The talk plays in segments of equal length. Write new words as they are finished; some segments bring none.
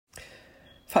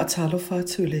Faatalo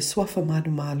fatu le swafa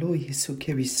malo Iesu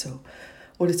Keriso.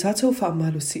 O le tatou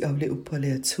faamalu si au le upu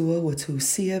le atua wa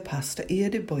Tusi Pastor I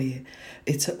le boye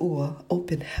e taua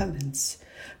Open Heavens.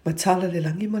 Matala le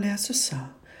langi mo le aso sa.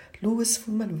 Luas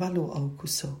fulmanvalo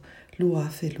AOKUSO. Lua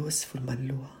fe luas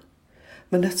fulmanlua.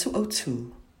 Manatu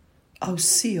Autu.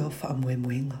 Ausia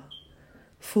Faamoemoega.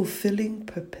 Fulfilling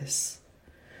Purpose.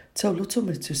 Tauloto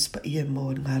me Tusi Paia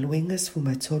mo Galuengas fu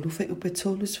mai tolu fe upe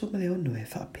tolus fu mai onue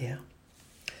faapea.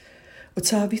 O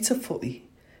Tavita foi,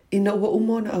 ina ua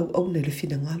umona au auna le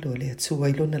finagalo le atua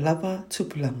I lona lava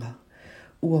tupulaga.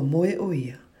 Ua moe o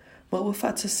ia, ma ua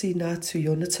atasiina atu I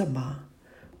ona tamā.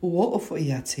 Ua o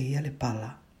foi a te ia le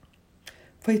pala.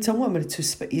 Faitauga ma le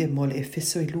Tusi Paia mo le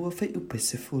Efeso I lua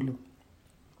faiupesefulu.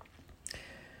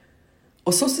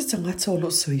 O sose tagata o loo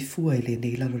soifua I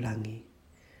lenei lalolagi.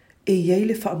 E iai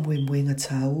le faamoemoega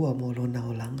taua mo lona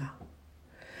olaga.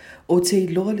 O te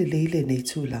iloa lelei lenei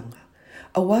tulaga.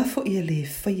 A wafo ia le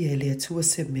faia le atua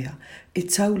se mea e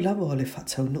tau lava o le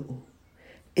whatau nuu.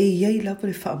 E iei lava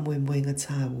le Faamoemoega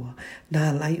taua na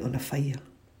alai o na faia.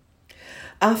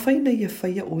 A faina ia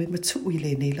faia o e matuu I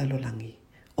lenei lalolagi.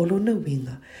 O lona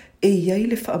winga e iei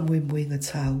le Faamoemoega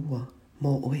taua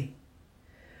mo oe.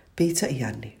 Peita I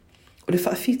ane. O le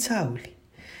whaafita auli.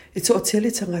 E to o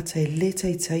tele tangata e le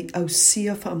taitai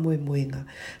Ausia Faamoemoega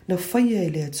na faia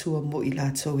le atua mo I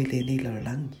latou I lenei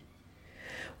lalolagi.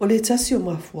 O le tasi o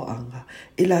mafuaanga,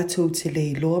 e lātou te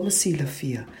le iloa masila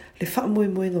fia, le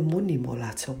Faamoemoega moni mo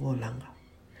lātou o langa.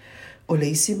 O le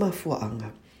isi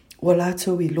mafuaanga, o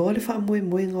lātou iloa le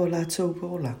Faamoemoega o lātou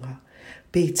o langa.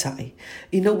 Pētai,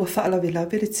 ina ua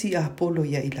whaalawelawe le ti a polo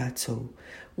ia I lātou.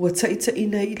 Ua taita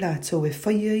ina I lātou e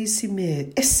whaia isi me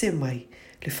ese mai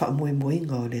le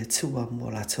Faamoemoega o le atua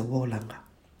mo lātou o langa.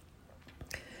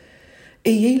 E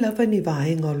iei lava ni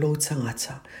vaenga o lo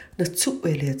tangata na tu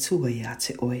e le atua ia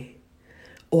te oe.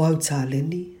 O au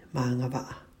tāleni maanga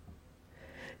waa.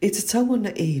 E te taua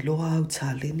na e iloa au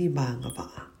tāleni maanga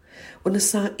waa. O na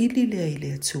sa ili lea I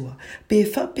le atua, pe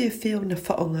whape feo na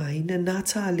whaonga ina nā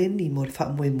tāleni mo le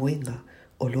Faamoemoega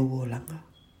o lo o langa.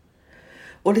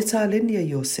 O le tāleni a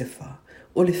Iosefa,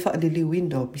 o le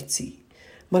whaaliliwina o miti,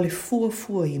 ma le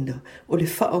fua ina o le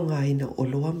whaonga ina o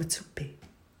loa matupe.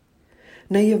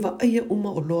 Na ia waaia uma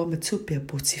o loa matupe a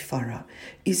Potifara,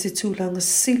 I se tūlanga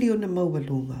sili o na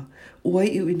maualunga, ua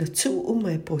iu ina tuu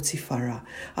uma e Potifara,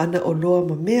 ana o loa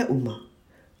ma mea uma,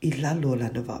 I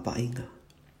lalola na wawainga.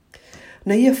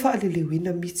 Na ia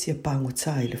whaaliliwina miti a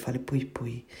pangotai le whale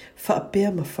pui,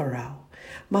 whaapea ma Farao,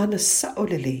 ma ana sa o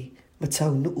lelei ma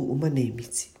tau nuu uma nei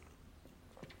miti.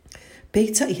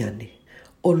 Peita I ane,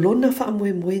 o lona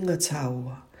Faamoemoega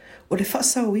taua, o le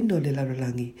whaasauina o le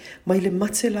lalolagi, mai le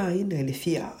matela ina e le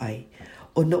fia ai,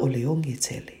 o na o le ongi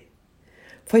tele.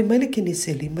 Whai mai le kene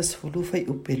se 5 fai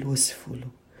upe 2.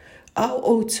 A o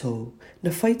outou, na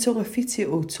Faitauga fiti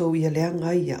outou ia le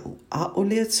angai iau, a o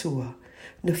le atua,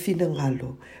 na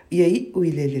finagalo, ia iu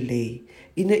I le lelei,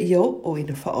 ina ia o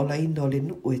ina whaolaina o le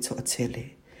nuu e toa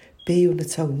tele, pe o na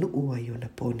tau nuu ai o na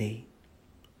ponei.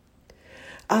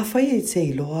 A whai e te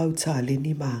iloa au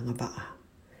tāleni maanga waa.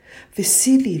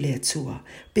 Vesili le atua,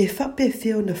 pe whape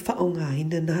feo na whaonga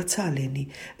ina nā tāleni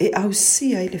e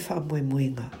Ausia I le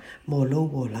Faamoemoega mo lo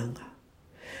o langa.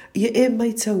 Ia e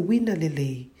mai tau wina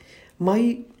lelei,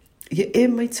 mai,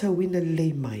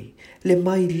 le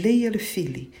mai leia le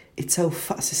fili e tau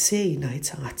whaasasei na e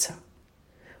tangata.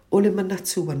 O le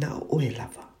manatu wana o oe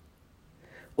lava.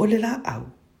 O le la au,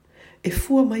 e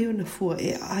fua mai o na fua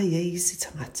e ai e isi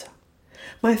tangata.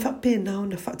 Mai whape nao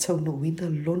na whaatau no wina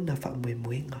lona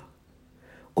Faamoemoega.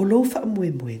 O lo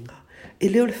Faamoemoega, e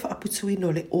leo le whaaputuina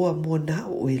o le oa mua na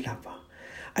o oe lava.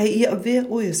 Ai ia avea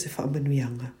oe se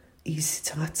whaamanuianga I isi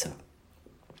tangata.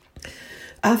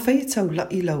 A whai tau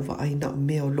lai lau wa aina o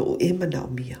mea o loo e mana o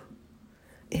mia.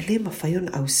 E le ma whai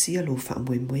ona Ausia lo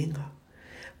Faamoemoega.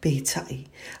 Peitai,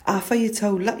 a whai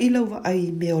tau lai lau wa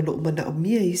ai mea o loo mana o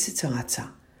mia I isi tangata.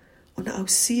 Ona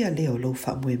Ausia leo lo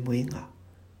Faamoemoega.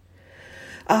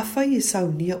 A whai e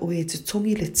saunia o e te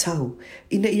tongi le tau,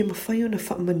 ina ia mawhai o na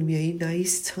whaamanuia ina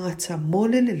isi tangata mo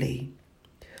le lelei.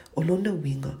 O lona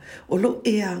winga, o lo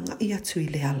e anga I atu I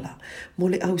le ala, mo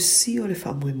le Ausia o le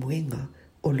Faamoemoega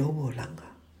o lo o langa.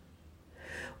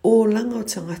 O langa o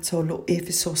tangata o lo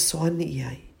Efeso soani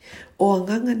iai, o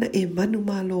anganga na e manu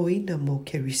malo ina mo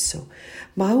Keriso,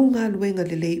 ma au ngā luenga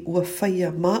lelei ua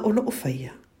faia ma o lo o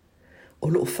faia. O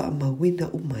lo o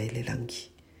whaamawina uma e le langi.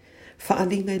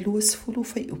 Whaalinga I 2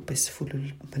 fai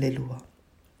upesefulu malelua.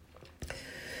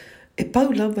 E pau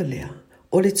lava lea,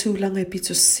 o le tūlanga e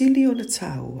pito sili o na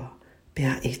taua,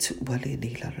 pea e tu wale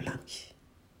nei lalolagi.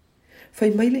 Fai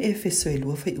maile Efeso e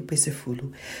lua fai upe se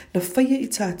fulu, na faia I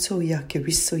tātou ia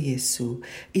Keriso Iesu,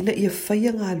 ina ia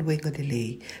faia ngā luenga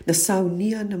lelei, na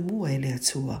saunia na mua I le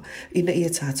Atua, ina ia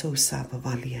tātou sāpa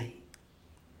vali ai.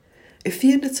 E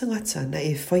fia na tangata na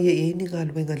e faia e ni ngā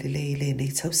luenga lelei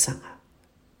lenei tausanga.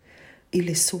 I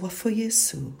le soifua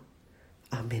Iesu.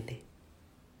 Amene.